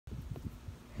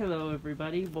Hello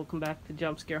everybody, welcome back to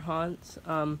Jump Scare Haunts.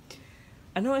 I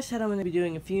know I said I'm going to be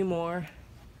doing a few more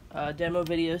demo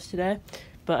videos today,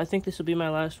 but I think this will be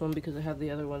my last one because I have the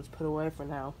other ones put away for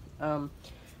now.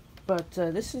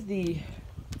 This is the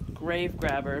grave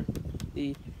grabber,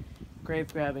 the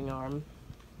grave grabbing arm.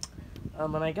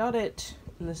 And I got it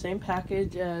in the same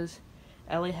package as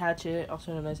Ellie Hatchet,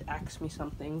 also known as Axe Me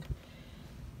Something.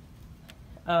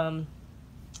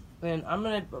 And I'm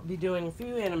going to be doing a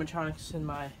few animatronics in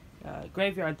my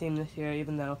graveyard theme this year,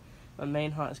 even though my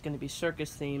main haunt is going to be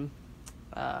circus theme.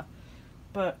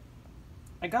 But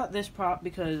I got this prop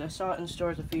because I saw it in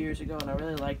stores a few years ago and I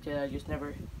really liked it. I just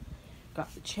never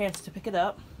got the chance to pick it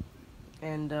up.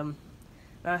 And now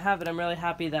I have it. I'm really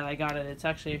happy that I got it. It's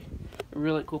actually a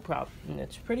really cool prop and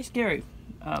it's pretty scary.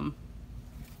 I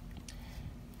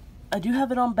do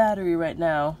have it on battery right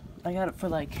now. I got it for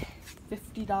like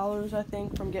 $50, I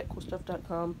think, from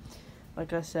getcoolstuff.com,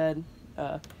 like I said.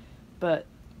 But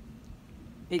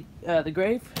the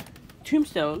grave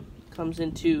Tombstone comes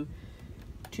into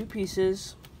two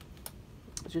pieces,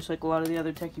 just like a lot of the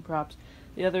other techie props.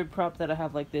 The other prop that I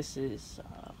have like this is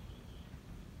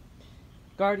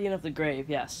Guardian of the Grave,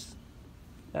 yes.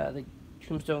 The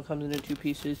Tombstone comes into two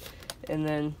pieces, and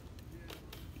then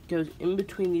goes in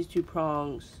between these two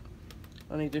prongs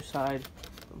on either side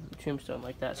of the Tombstone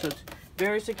like that. So it's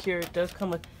very secure. It does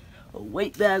come with a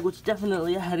weight bag, which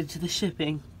definitely added to the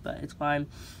shipping, but it's fine.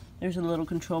 There's a little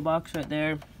control box right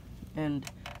there, and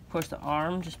of course the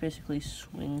arm just basically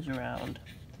swings around,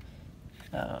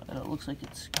 and it looks like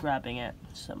it's grabbing at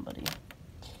somebody.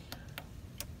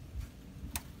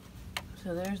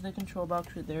 So there's the control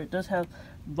box right there. It does have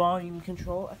volume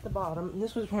control at the bottom, and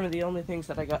this was one of the only things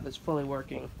that I got that's fully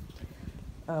working.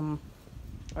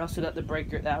 I also got the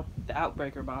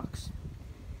Outbreaker box,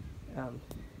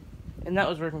 and that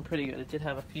was working pretty good. It did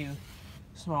have a few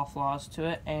small flaws to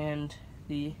it, and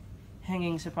the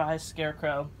hanging surprise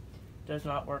scarecrow does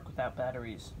not work without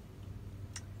batteries.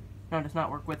 No, it does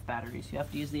not work with batteries. You have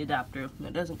to use the adapter, and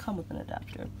it doesn't come with an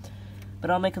adapter.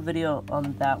 But I'll make a video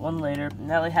on that one later.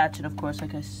 Ellie Hatchet, of course,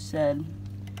 like I said,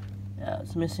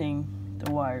 it's missing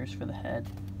the wires for the head,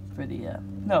 for the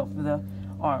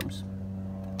arms.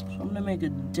 So I'm gonna make a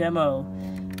demo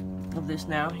of this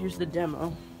now. Here's the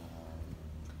demo.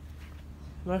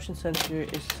 Motion sensor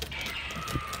is,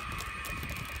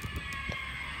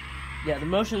 yeah, the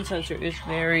motion sensor is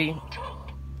very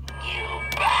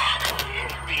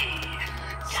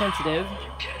sensitive.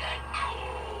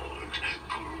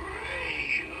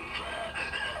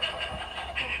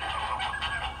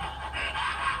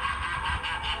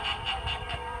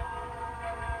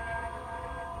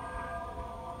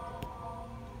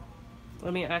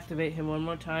 Let me activate him one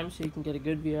more time so you can get a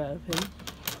good view out of him.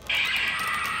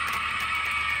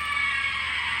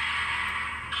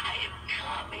 I am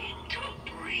coming to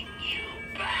bring you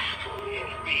back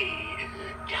with me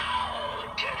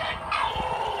down to the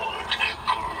cold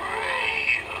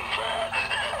grave.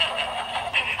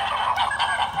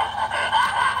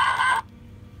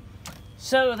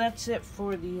 So that's it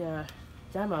for the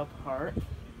demo part.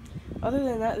 Other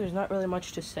than that, there's not really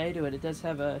much to say to it. It does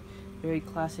have a very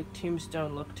classic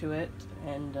Tombstone look to it,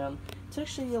 and it's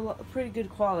actually a pretty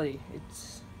good quality.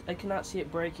 I cannot see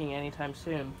it breaking anytime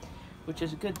soon, which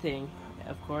is a good thing,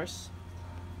 of course.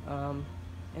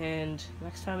 And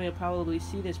next time you'll probably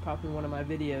see this prop in one of my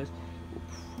videos will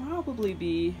probably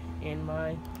be in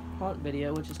my haunt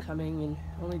video, which is coming in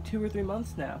only 2 or 3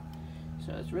 months now.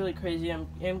 So it's really crazy. I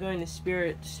am going to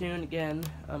Spirit soon again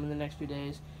in the next few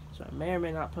days, so I may or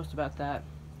may not post about that.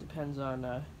 Depends on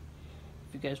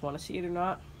if you guys want to see it or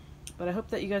not. But I hope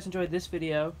that you guys enjoyed this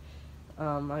video.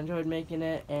 I enjoyed making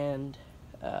it, and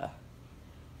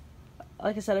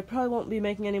like I said, I probably won't be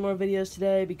making any more videos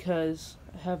today because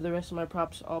I have the rest of my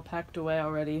props all packed away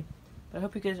already. But I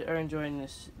hope you guys are enjoying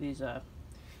these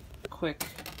quick,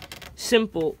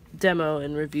 simple demo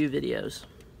and review videos,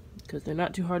 because they're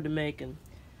not too hard to make and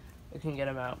I can get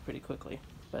them out pretty quickly.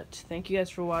 But thank you guys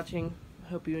for watching. I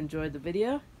hope you enjoyed the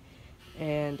video,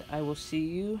 and I will see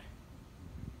you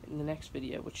in the next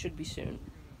video, which should be soon.